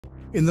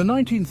In the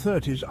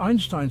 1930s,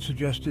 Einstein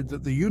suggested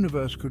that the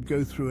universe could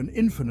go through an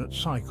infinite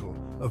cycle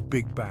of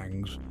big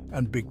bangs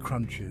and big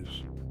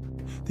crunches.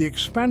 The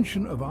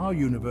expansion of our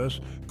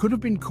universe could have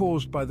been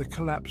caused by the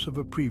collapse of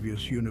a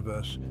previous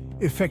universe,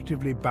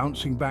 effectively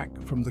bouncing back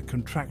from the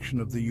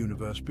contraction of the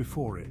universe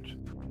before it.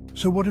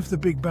 So what if the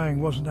Big Bang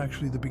wasn't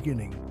actually the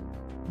beginning?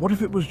 What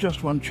if it was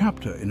just one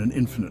chapter in an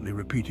infinitely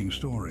repeating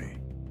story?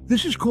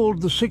 This is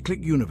called the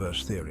cyclic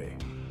universe theory.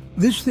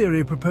 This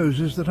theory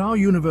proposes that our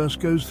universe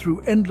goes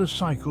through endless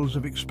cycles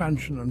of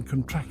expansion and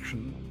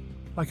contraction,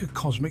 like a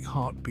cosmic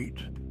heartbeat.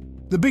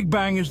 The Big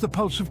Bang is the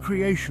pulse of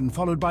creation,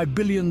 followed by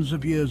billions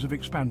of years of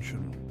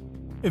expansion.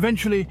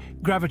 Eventually,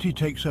 gravity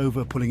takes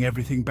over, pulling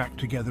everything back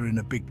together in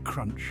a big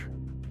crunch.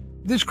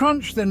 This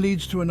crunch then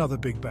leads to another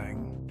Big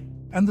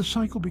Bang, and the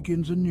cycle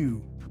begins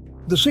anew.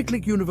 The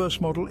cyclic universe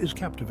model is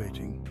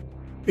captivating.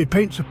 It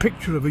paints a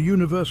picture of a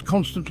universe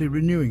constantly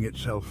renewing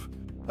itself,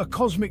 a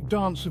cosmic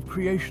dance of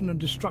creation and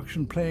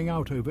destruction playing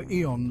out over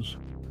eons.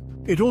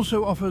 It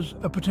also offers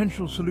a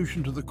potential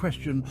solution to the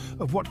question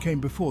of what came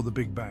before the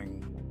Big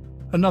Bang.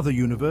 Another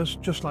universe,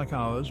 just like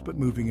ours, but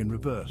moving in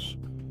reverse.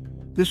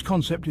 This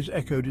concept is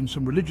echoed in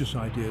some religious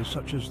ideas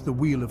such as the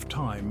Wheel of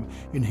Time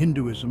in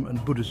Hinduism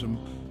and Buddhism,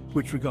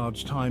 which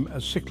regards time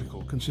as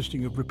cyclical,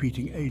 consisting of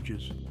repeating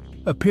ages.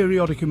 A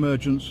periodic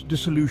emergence,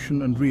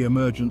 dissolution and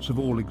re-emergence of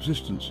all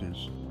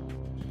existences.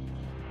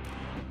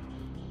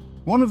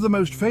 One of the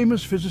most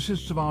famous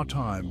physicists of our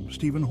time,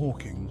 Stephen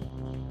Hawking.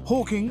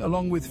 Hawking,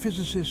 along with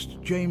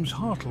physicist James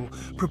Hartle,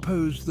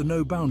 proposed the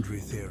no-boundary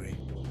theory.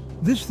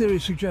 This theory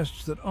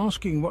suggests that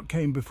asking what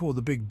came before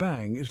the Big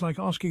Bang is like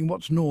asking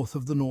what's north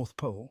of the North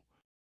Pole.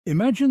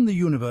 Imagine the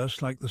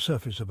universe like the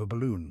surface of a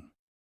balloon.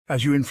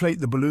 As you inflate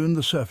the balloon,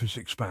 the surface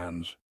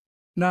expands.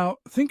 Now,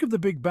 think of the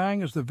Big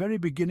Bang as the very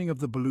beginning of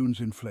the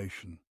balloon's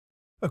inflation.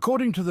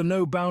 According to the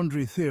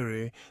no-boundary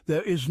theory,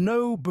 there is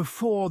no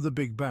before the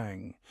Big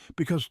Bang,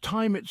 because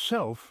time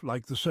itself,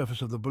 like the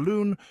surface of the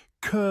balloon,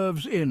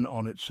 curves in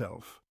on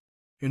itself.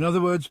 In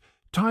other words,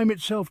 time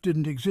itself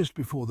didn't exist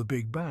before the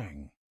Big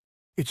Bang.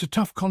 It's a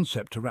tough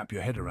concept to wrap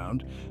your head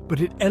around,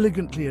 but it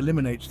elegantly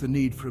eliminates the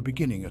need for a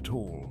beginning at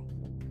all.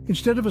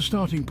 Instead of a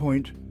starting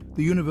point,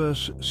 the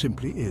universe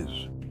simply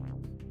is.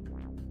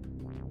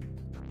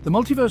 The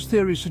multiverse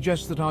theory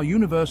suggests that our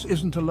universe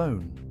isn't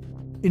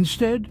alone.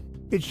 Instead,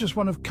 it's just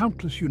one of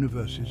countless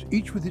universes,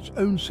 each with its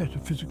own set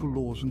of physical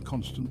laws and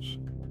constants.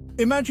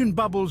 Imagine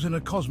bubbles in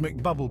a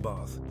cosmic bubble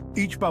bath,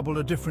 each bubble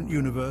a different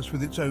universe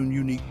with its own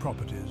unique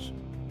properties.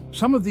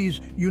 Some of these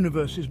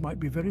universes might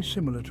be very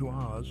similar to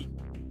ours,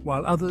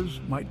 while others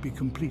might be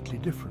completely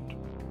different.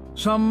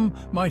 Some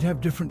might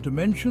have different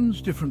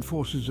dimensions, different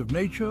forces of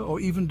nature, or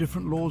even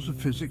different laws of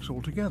physics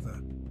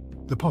altogether.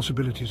 The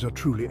possibilities are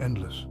truly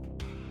endless.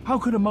 How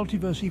could a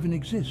multiverse even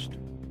exist?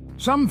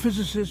 Some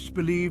physicists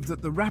believe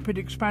that the rapid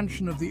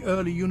expansion of the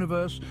early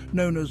universe,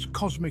 known as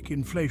cosmic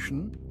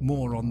inflation,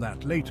 more on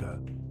that later,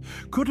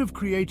 could have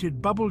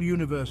created bubble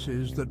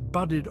universes that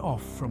budded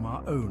off from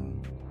our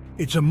own.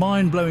 It's a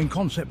mind-blowing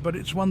concept, but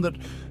it's one that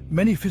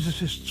many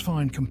physicists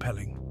find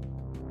compelling.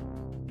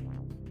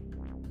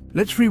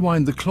 Let's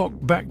rewind the clock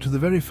back to the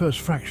very first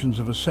fractions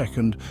of a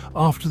second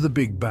after the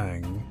Big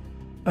Bang,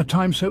 a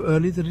time so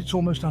early that it's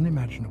almost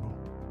unimaginable.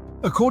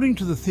 According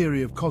to the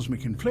theory of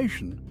cosmic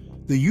inflation,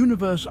 the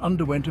universe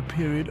underwent a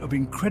period of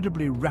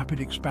incredibly rapid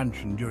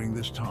expansion during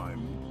this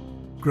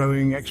time,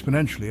 growing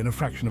exponentially in a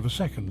fraction of a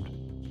second.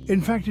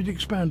 In fact, it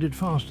expanded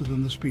faster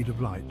than the speed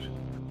of light.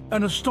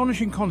 An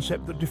astonishing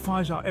concept that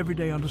defies our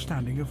everyday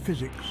understanding of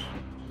physics.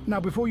 Now,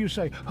 before you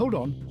say, hold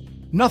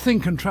on, nothing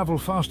can travel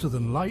faster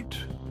than light,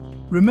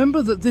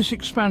 remember that this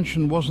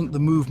expansion wasn't the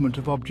movement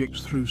of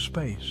objects through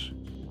space.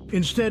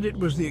 Instead, it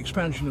was the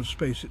expansion of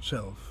space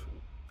itself.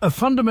 A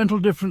fundamental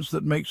difference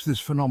that makes this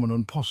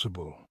phenomenon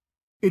possible.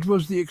 It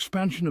was the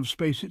expansion of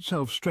space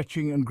itself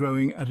stretching and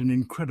growing at an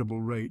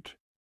incredible rate.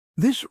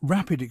 This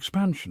rapid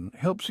expansion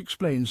helps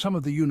explain some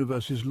of the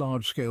universe's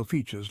large-scale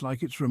features,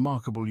 like its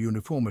remarkable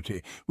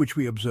uniformity, which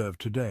we observe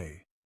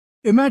today.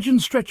 Imagine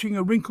stretching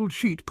a wrinkled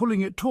sheet,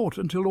 pulling it taut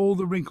until all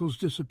the wrinkles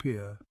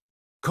disappear.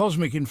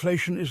 Cosmic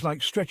inflation is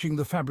like stretching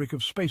the fabric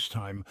of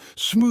space-time,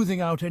 smoothing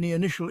out any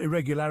initial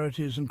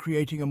irregularities and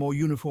creating a more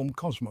uniform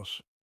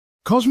cosmos.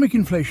 Cosmic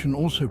inflation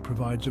also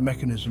provides a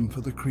mechanism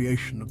for the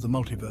creation of the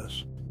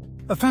multiverse.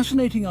 A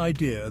fascinating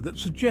idea that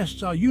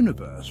suggests our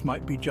universe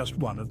might be just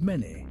one of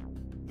many.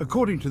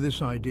 According to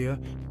this idea,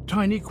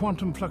 tiny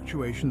quantum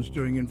fluctuations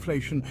during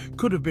inflation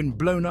could have been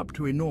blown up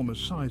to enormous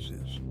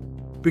sizes,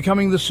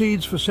 becoming the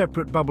seeds for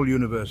separate bubble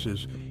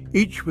universes,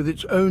 each with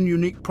its own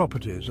unique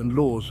properties and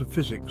laws of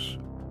physics.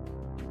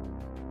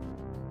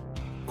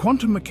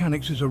 Quantum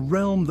mechanics is a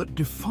realm that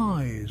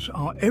defies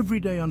our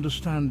everyday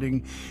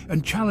understanding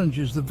and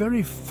challenges the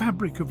very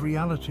fabric of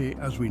reality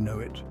as we know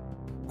it.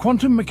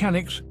 Quantum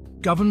mechanics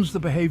governs the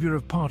behavior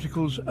of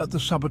particles at the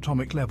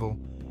subatomic level,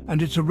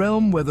 and it's a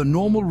realm where the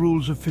normal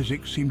rules of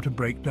physics seem to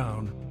break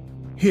down.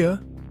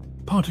 Here,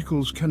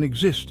 particles can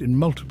exist in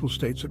multiple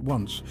states at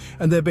once,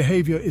 and their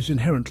behavior is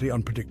inherently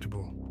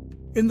unpredictable.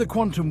 In the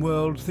quantum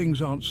world,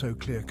 things aren't so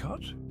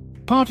clear-cut.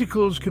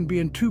 Particles can be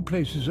in two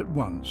places at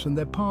once, and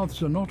their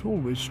paths are not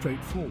always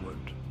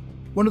straightforward.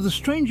 One of the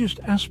strangest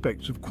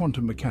aspects of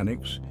quantum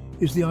mechanics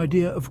is the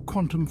idea of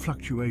quantum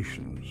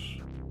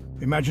fluctuations.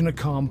 Imagine a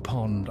calm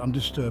pond,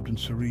 undisturbed and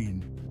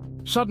serene.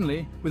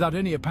 Suddenly, without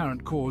any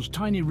apparent cause,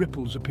 tiny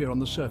ripples appear on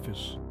the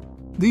surface.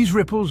 These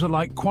ripples are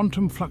like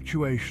quantum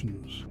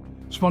fluctuations,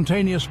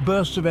 spontaneous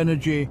bursts of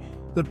energy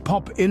that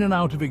pop in and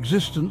out of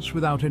existence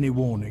without any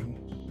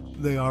warning.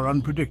 They are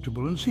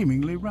unpredictable and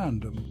seemingly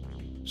random.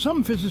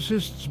 Some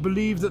physicists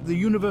believe that the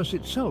universe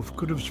itself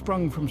could have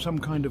sprung from some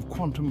kind of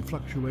quantum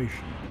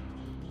fluctuation.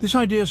 This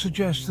idea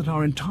suggests that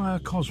our entire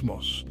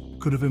cosmos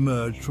could have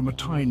emerged from a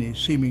tiny,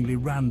 seemingly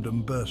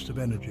random burst of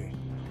energy.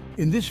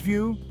 In this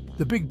view,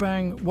 the Big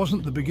Bang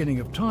wasn't the beginning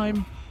of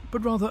time,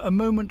 but rather a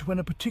moment when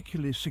a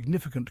particularly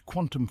significant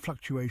quantum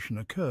fluctuation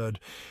occurred,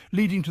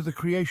 leading to the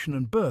creation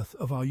and birth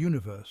of our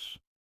universe.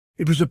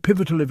 It was a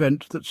pivotal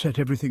event that set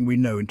everything we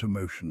know into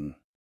motion.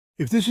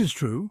 If this is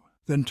true,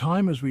 then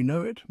time as we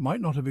know it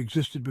might not have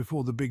existed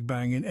before the Big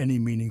Bang in any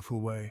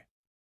meaningful way.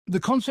 The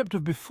concept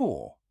of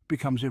before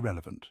becomes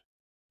irrelevant.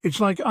 It's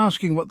like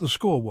asking what the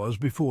score was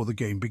before the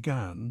game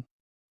began.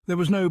 There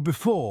was no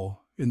before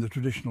in the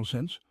traditional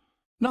sense.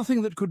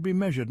 Nothing that could be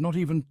measured, not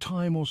even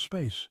time or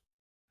space.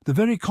 The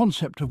very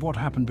concept of what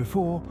happened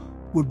before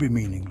would be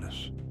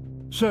meaningless.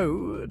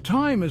 So,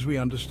 time as we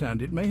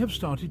understand it may have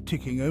started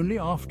ticking only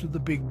after the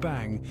Big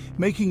Bang,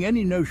 making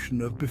any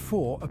notion of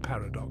before a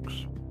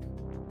paradox.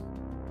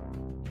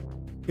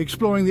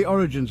 Exploring the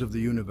origins of the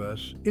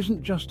universe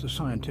isn't just a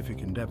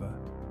scientific endeavor.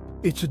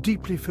 It's a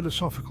deeply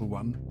philosophical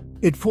one.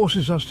 It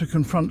forces us to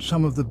confront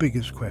some of the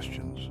biggest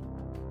questions.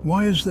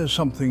 Why is there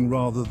something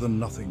rather than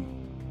nothing?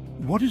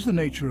 What is the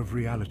nature of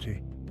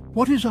reality?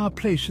 What is our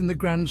place in the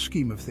grand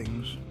scheme of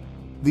things?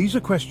 These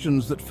are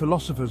questions that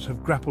philosophers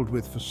have grappled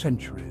with for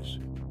centuries,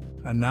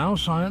 and now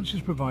science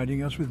is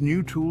providing us with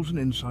new tools and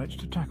insights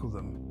to tackle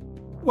them.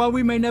 While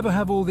we may never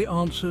have all the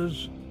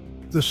answers,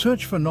 the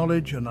search for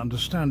knowledge and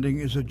understanding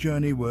is a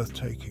journey worth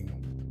taking.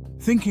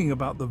 Thinking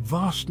about the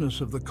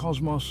vastness of the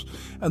cosmos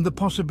and the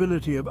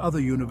possibility of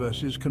other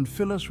universes can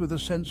fill us with a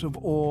sense of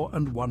awe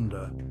and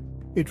wonder.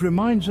 It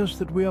reminds us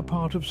that we are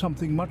part of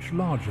something much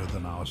larger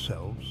than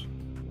ourselves,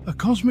 a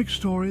cosmic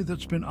story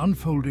that's been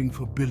unfolding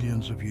for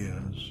billions of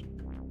years.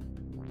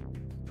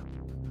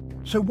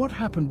 So what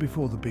happened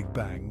before the Big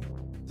Bang?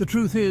 The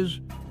truth is,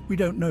 we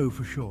don't know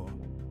for sure.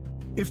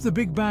 If the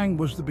Big Bang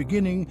was the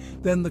beginning,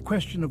 then the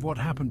question of what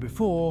happened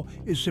before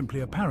is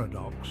simply a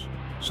paradox.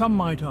 Some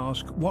might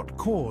ask, what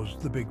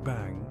caused the Big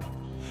Bang?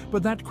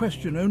 But that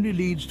question only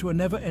leads to a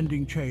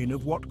never-ending chain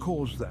of what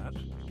caused that,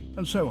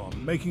 and so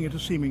on, making it a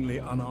seemingly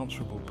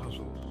unanswerable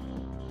puzzle.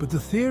 But the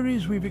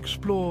theories we've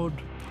explored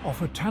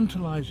offer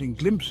tantalizing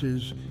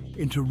glimpses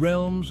into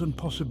realms and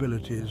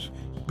possibilities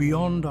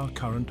beyond our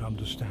current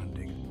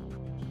understanding.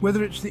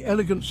 Whether it's the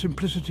elegant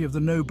simplicity of the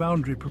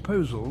no-boundary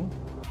proposal,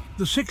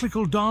 the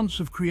cyclical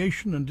dance of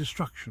creation and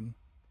destruction,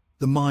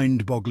 the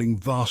mind-boggling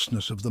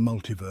vastness of the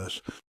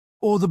multiverse,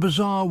 or the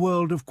bizarre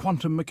world of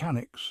quantum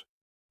mechanics,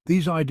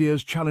 these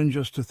ideas challenge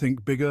us to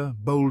think bigger,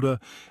 bolder,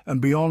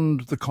 and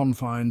beyond the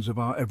confines of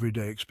our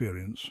everyday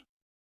experience.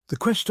 The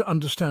quest to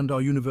understand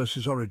our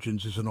universe's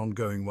origins is an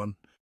ongoing one,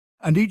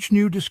 and each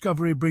new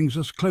discovery brings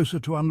us closer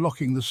to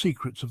unlocking the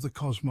secrets of the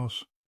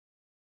cosmos.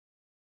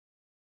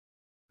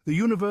 The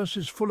universe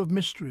is full of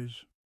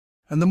mysteries,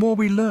 and the more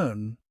we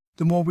learn,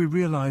 the more we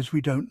realize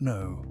we don't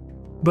know.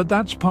 But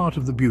that's part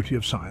of the beauty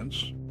of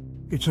science.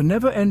 It's a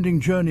never-ending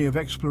journey of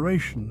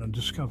exploration and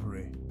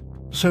discovery.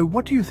 So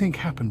what do you think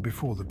happened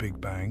before the Big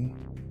Bang?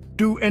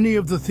 Do any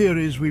of the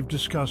theories we've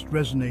discussed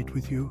resonate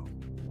with you?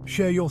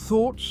 Share your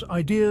thoughts,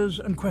 ideas,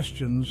 and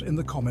questions in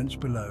the comments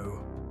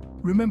below.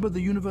 Remember,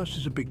 the universe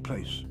is a big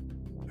place,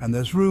 and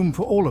there's room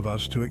for all of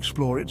us to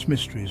explore its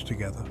mysteries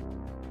together.